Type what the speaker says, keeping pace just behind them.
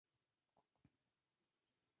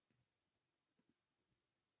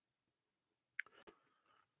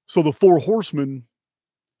So the four horsemen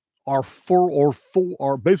are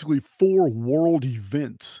basically four world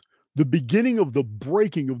events, the beginning of the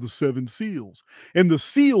breaking of the seven seals. And the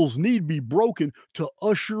seals need be broken to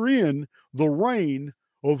usher in the reign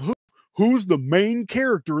of who's the main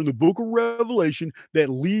character in the book of Revelation that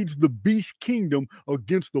leads the beast kingdom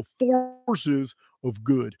against the forces of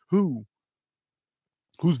good. Who's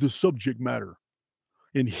the subject matter?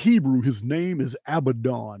 In Hebrew, his name is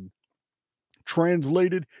Abaddon,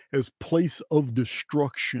 translated as place of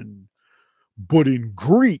destruction. But in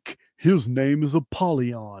Greek, his name is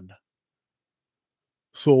Apollyon.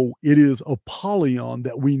 So it is Apollyon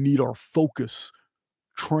that we need our focus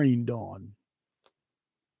trained on.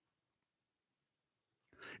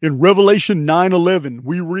 In Revelation 9:11,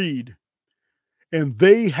 we read, "And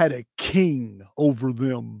they had a king over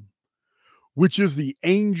them, which is the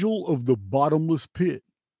angel of the bottomless pit,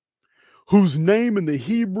 whose name in the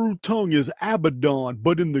Hebrew tongue is Abaddon,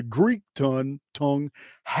 but in the Greek tongue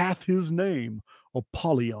hath his name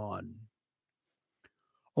Apollyon."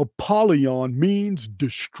 Apollyon means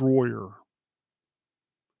destroyer.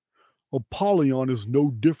 Apollyon is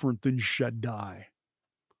no different than Shaddai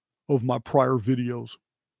of my prior videos.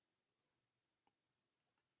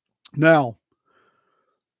 Now,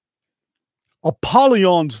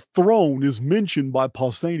 Apollyon's throne is mentioned by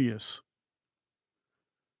Pausanias.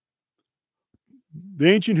 The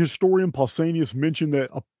ancient historian Pausanias mentioned that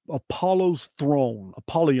Apollo's throne,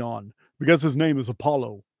 Apollyon, because his name is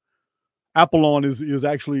Apollo. Apollon is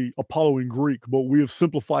actually Apollo in Greek, but we have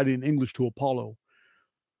simplified it in English to Apollo.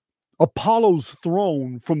 Apollo's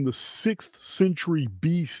throne from the 6th century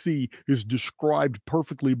BC is described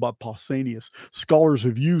perfectly by Pausanias. Scholars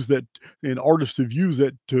have used that and artists have used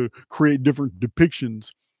that to create different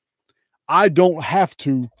depictions. I don't have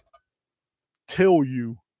to tell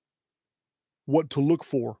you what to look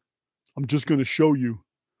for. I'm just going to show you.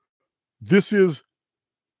 This is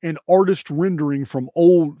an artist rendering from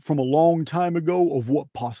a long time ago of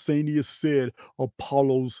what Pausanias said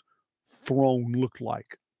Apollo's throne looked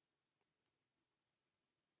like.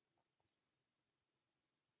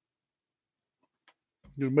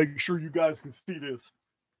 You know, make sure you guys can see this.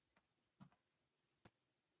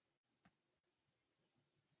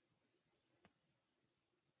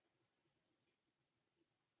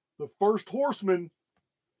 The first horseman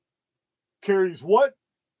carries what?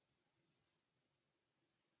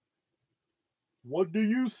 What do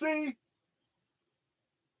you see?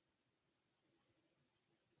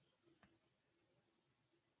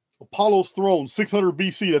 Apollo's throne, 600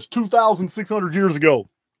 BC. That's 2,600 years ago.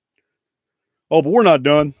 Oh, but we're not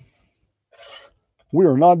done. We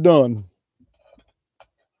are not done.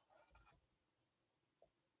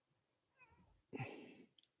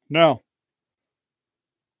 Now,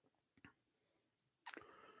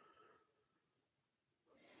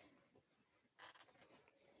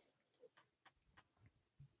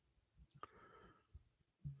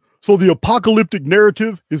 so the apocalyptic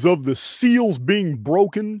narrative is of the seals being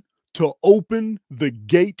broken to open the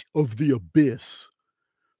gate of the abyss.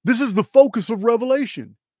 This is the focus of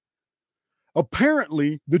Revelation.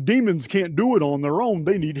 Apparently, the demons can't do it on their own.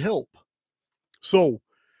 They need help. So,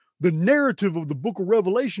 the narrative of the book of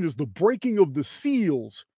Revelation is the breaking of the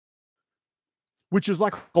seals, which is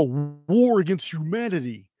like a war against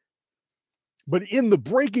humanity. But in the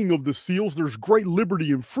breaking of the seals, there's great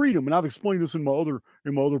liberty and freedom. And I've explained this in my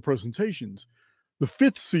other presentations. The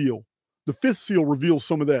fifth seal reveals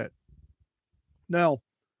some of that. Now,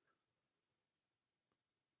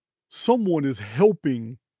 someone is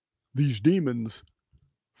helping these demons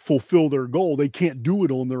fulfill their goal. They can't do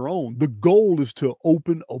it on their own. The goal is to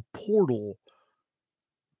open a portal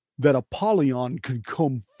that Apollyon can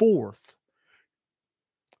come forth.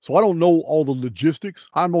 So I don't know all the logistics.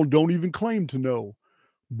 I don't even claim to know.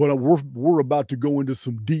 But we're about to go into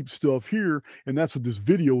some deep stuff here, and that's what this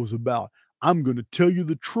video is about. I'm going to tell you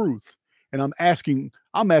the truth. And I'm asking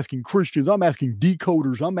Christians, I'm asking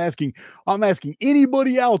decoders, I'm asking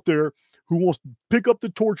anybody out there who wants to pick up the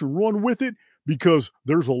torch and run with it, because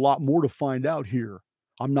there's a lot more to find out here.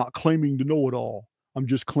 I'm not claiming to know it all. I'm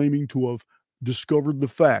just claiming to have discovered the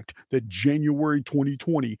fact that January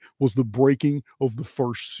 2020 was the breaking of the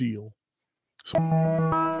first seal. So